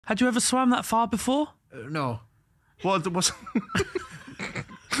Had you ever swam that far before? No. What's the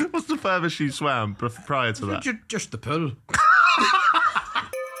furthest you swam prior to that? Just the pool.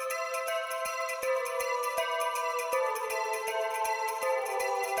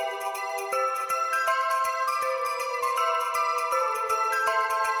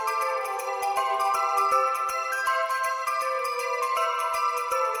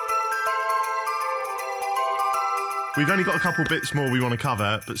 We've only got a couple bits more we want to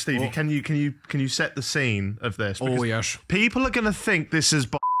cover, but Stevie, can you set the scene of this? Because yes. People are going to think this is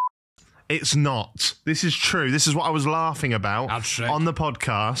It's not. This is true. This is what I was laughing about on the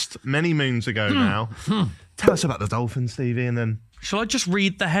podcast many moons ago now. Tell us about the Dolphins, Stevie, and then... Shall I just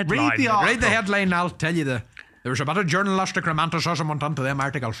read the headline? Read the headline, I'll tell you there was a bit of journalistic romanticism onto them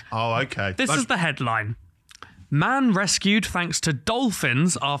articles. Oh, okay. This is the headline. Man rescued thanks to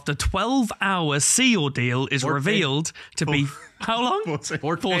dolphins after 12-hour sea ordeal is 14. revealed to be... How long?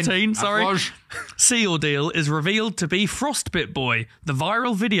 14, sorry. Sea ordeal is revealed to be Frostbit Boy, the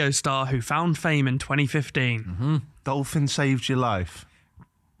viral video star who found fame in 2015. Mm-hmm. Dolphin saved your life.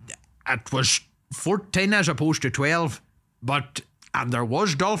 It was 14 as opposed to 12, and there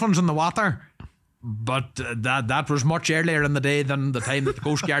was dolphins in the water, but that was much earlier in the day than the time that the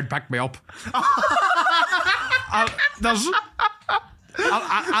Coast Guard picked me up.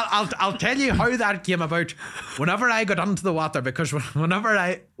 I'll tell you how that came about. Whenever I got into the water, because whenever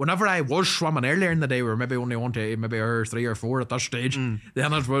I was swimming earlier in the day, we were maybe only maybe 3 or 4 at this stage.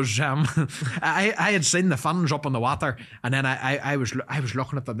 Then it was I had seen the fins up in the water, and then I was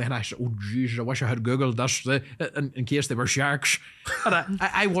looking at them. Then I said, "Oh Jesus, I wish I had googled this in case they were sharks." And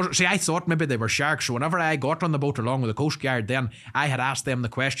I thought maybe they were sharks. So whenever I got on the boat along with the Coast Guard, then I had asked them the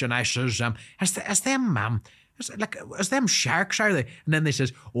question. I says, "Is them sharks, are they?" And then they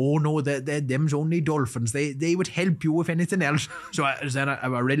says, "Oh no, them's only dolphins. They would help you if anything else." So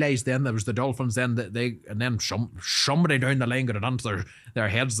I realised then there was the dolphins. Then and then somebody down the line got it onto their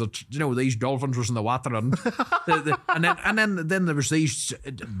heads that these dolphins was in the water, and and then there was these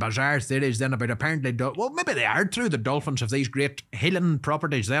bizarre theories then about apparently maybe they are true. The dolphins have these great healing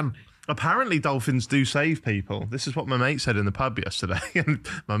properties then. Apparently dolphins do save people. This is what my mate said in the pub yesterday. And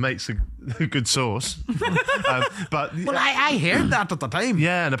my mate's a good source. I heard that at the time.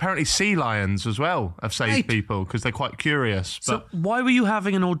 Yeah, and apparently sea lions as well have saved people because they're quite curious. So why were you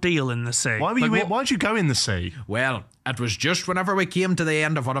having an ordeal in the sea? Why'd you go in the sea? Well, it was just whenever we came to the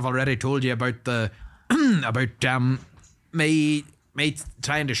end of what I've already told you about me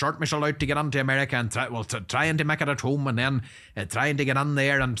trying to short myself out to get into America and trying to make it at home, and then trying to get in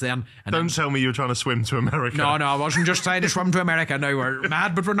there, and don't tell me you were trying to swim to America. No, I wasn't just trying to swim to America. No, we're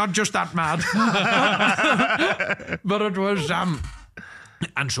mad, but we're not just that mad. But it was and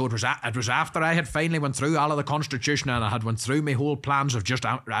so it was after I had finally went through all of the Constitution, and I had went through my whole plans of just,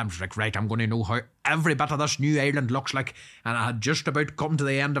 I was like, right, I'm going to know how every bit of this new island looks like, and I had just about come to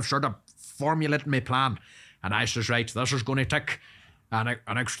the end of sort of formulating my plan, and I says, right, this is going to take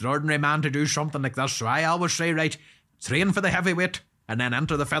an extraordinary man to do something like this. So I always say, right, train for the heavyweight and then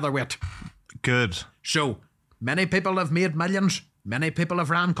enter the featherweight. Good. So many people have made millions. Many people have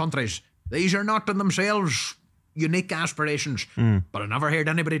ran countries. These are not in themselves unique aspirations. But I never heard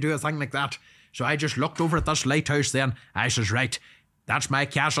anybody do a thing like that. So I just looked over at this lighthouse then. I says, right, that's my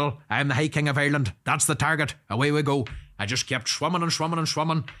castle. I'm the High King of Ireland. That's the target. Away we go. I just kept swimming and swimming and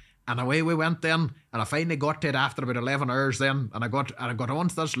swimming. And away we went then, and I finally got to it after about 11 hours then, and I got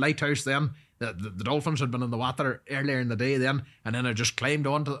onto this lighthouse then. The dolphins had been in the water earlier in the day then, and then I just climbed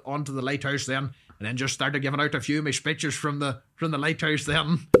onto the lighthouse then, and then just started giving out a few of my speeches from the lighthouse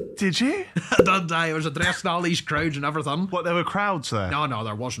then. Did you? I was addressing all these crowds and everything. What, there were crowds there? No,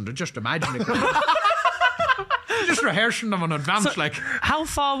 there wasn't. Just imagine a crowd. Just rehearsing them in advance, so, like. How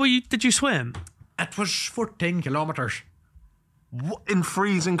far did you swim? It was 14 kilometres. What, in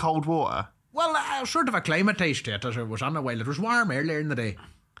freezing cold water? Well, sort of acclimatised to it as it was on a while. It was warm earlier in the day.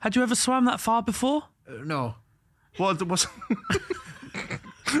 Had you ever swam that far before? No. What's the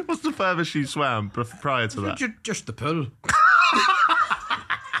furthest you swam prior to that? Just the pool.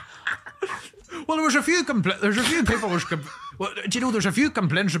 Well, there's a few people there's a few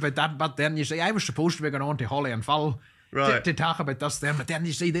complaints about that, but then you see, I was supposed to be going on to Holly and Fowl to talk about this then, but then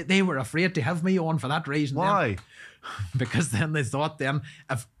you see, they were afraid to have me on for that reason. Why? Then. Because then they thought then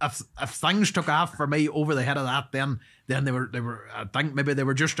if things took off for me over the head of that, then they were I think maybe they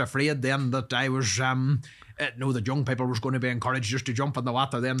were just afraid then that I was that young people was going to be encouraged just to jump in the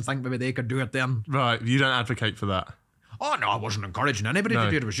water then, think maybe they could do it then. Right, you don't advocate for that? Oh no, I wasn't encouraging anybody to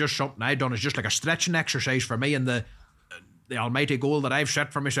do it. It was just something I'd done. It's just like a stretching exercise for me and the the almighty goal that I've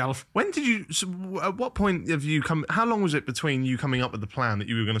set for myself. When did you? So at what point have you come? How long was it between you coming up with the plan that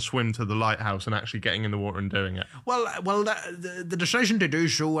you were going to swim to the lighthouse and actually getting in the water and doing it? Well, the decision to do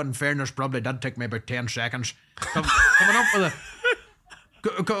so, in fairness, probably did take me about 10 seconds. Coming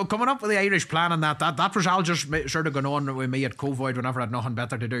up with the Irish plan and that was all just sort of going on with me at Covoid whenever I had nothing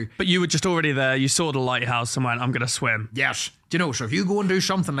better to do. But you were just already there. You saw the lighthouse and went, I'm going to swim. Yes. Do you know, so if you go and do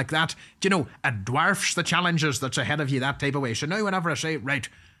something like that, do you know, it dwarfs the challenges that's ahead of you that type of way. So now whenever I say, right,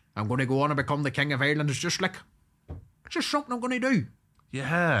 I'm going to go on and become the King of Ireland, it's just something I'm going to do.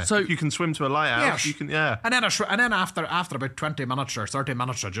 Yeah. So you can swim to a lighthouse. Yes. You can, yeah. And then after about 20 minutes or 30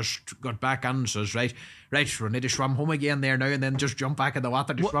 minutes, I just got back in and says, right, we need to swim home again there now, and then just jump back in the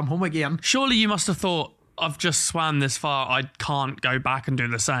water to swim home again. Surely you must have thought, I've just swam this far, I can't go back and do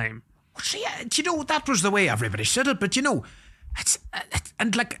the same. See, you know, that was the way everybody said it, but you know,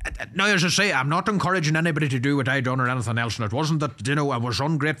 and like, now as I say, I'm not encouraging anybody to do what I done or anything else, and it wasn't that, you know, I was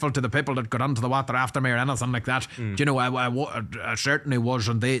ungrateful to the people that got into the water after me or anything like that. You know, I certainly was,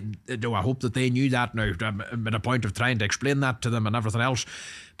 and they, you know, I hope that they knew that now. I'm at a point of trying to explain that to them and everything else.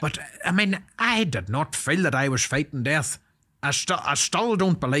 But, I mean, I did not feel that I was fighting death. I still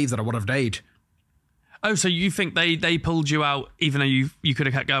don't believe that I would have died. Oh, so you think they pulled you out even though you could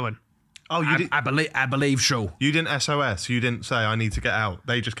have kept going? Oh, you did. I believe so. You didn't SOS. You didn't say I need to get out.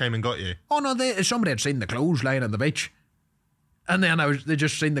 They just came and got you. Oh no, somebody had seen the clothes lying on the beach, and then they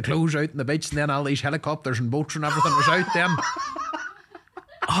just seen the clothes out on the beach, and then all these helicopters and boats and everything was out then.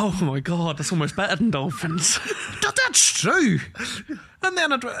 Oh my God, that's almost better than Dolphins. That's true. And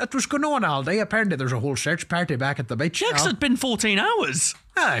then it was going on all day. Apparently there's a whole search party back at the beach. Yeah, because it'd been 14 hours.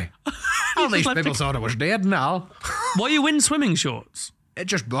 Aye. All these people thought I was dead and all. Why are you in swimming shorts? It's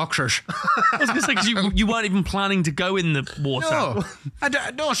just boxers. I was going to say, because you weren't even planning to go in the water.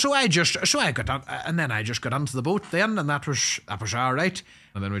 No, so I got on, and then I just got onto the boat then, and that was all right.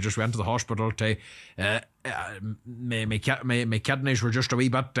 And then we just went to the hospital to, my kidneys were just a wee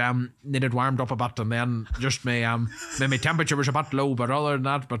bit, needed warmed up a bit, and then just my temperature was a bit low, but other than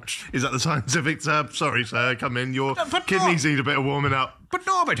that, but... Is that the scientific term? Sorry, sir, come in, your kidneys need a bit of warming up. But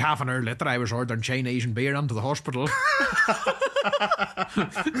no, about half an hour later, I was ordering Chinese and beer into the hospital.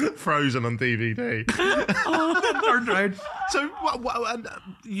 Frozen on DVD. That turned right. So,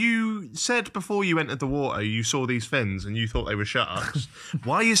 you said before you entered the water, you saw these fins and you thought they were sharks.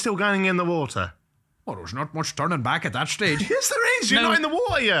 Why are you still going in the water? Well, there was not much turning back at that stage. Yes, there is. You're not in the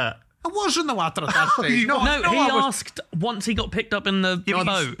water yet. I was in the water at that stage. No, he asked once he got picked up in the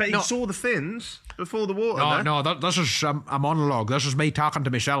boat. But he saw the fins before the water. This is a monologue. This is me talking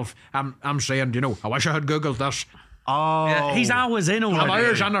to myself. I'm saying, you know, I wish I had Googled this. Oh. Yeah, he's hours in already. I'm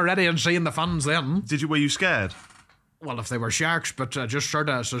hours in already and seeing the fins then. Were you scared? Well, if they were sharks, but just sort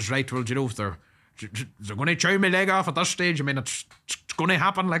of says, right, well, you know, if they're going to chow my leg off at this stage, I mean, it's going to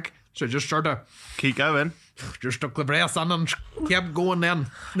happen, like, so just sort of... Keep going. Just took the breath in and kept going then.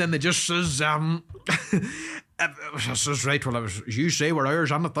 And then they just says, says, right, well, as you say, we're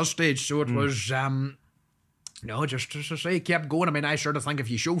hours in at this stage, so it was, no, just to say, kept going. I mean, I sort of think if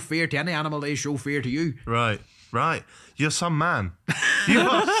you show fear to any animal, they show fear to you. Right. You're some man. You're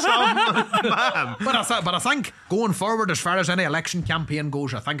some man. But I think going forward, as far as any election campaign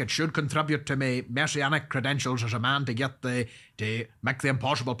goes, I think it should contribute to my messianic credentials as a man to make the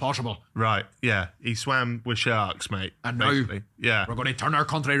impossible possible. Right. Yeah. He swam with sharks, mate. And basically. Now, we're going to turn our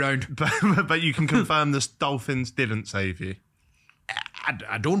country round. But you can confirm the Dolphins didn't save you.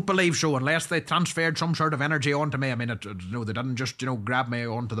 I don't believe so, unless they transferred some sort of energy onto me. I mean, they didn't just, grab me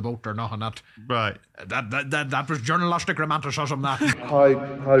onto the boat or nothing. Right. That was journalistic romanticism, that.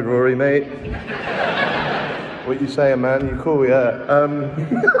 Hi, Rory, mate. What you saying, man? You cool, yeah?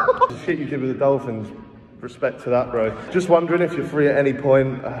 The shit you did with the Dolphins, respect to that, bro. Just wondering if you're free at any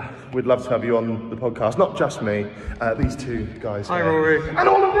point. We'd love to have you on the podcast. Not just me, these two guys. Hi, Rory. And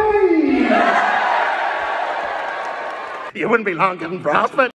all of me! You wouldn't be long getting Frostbit.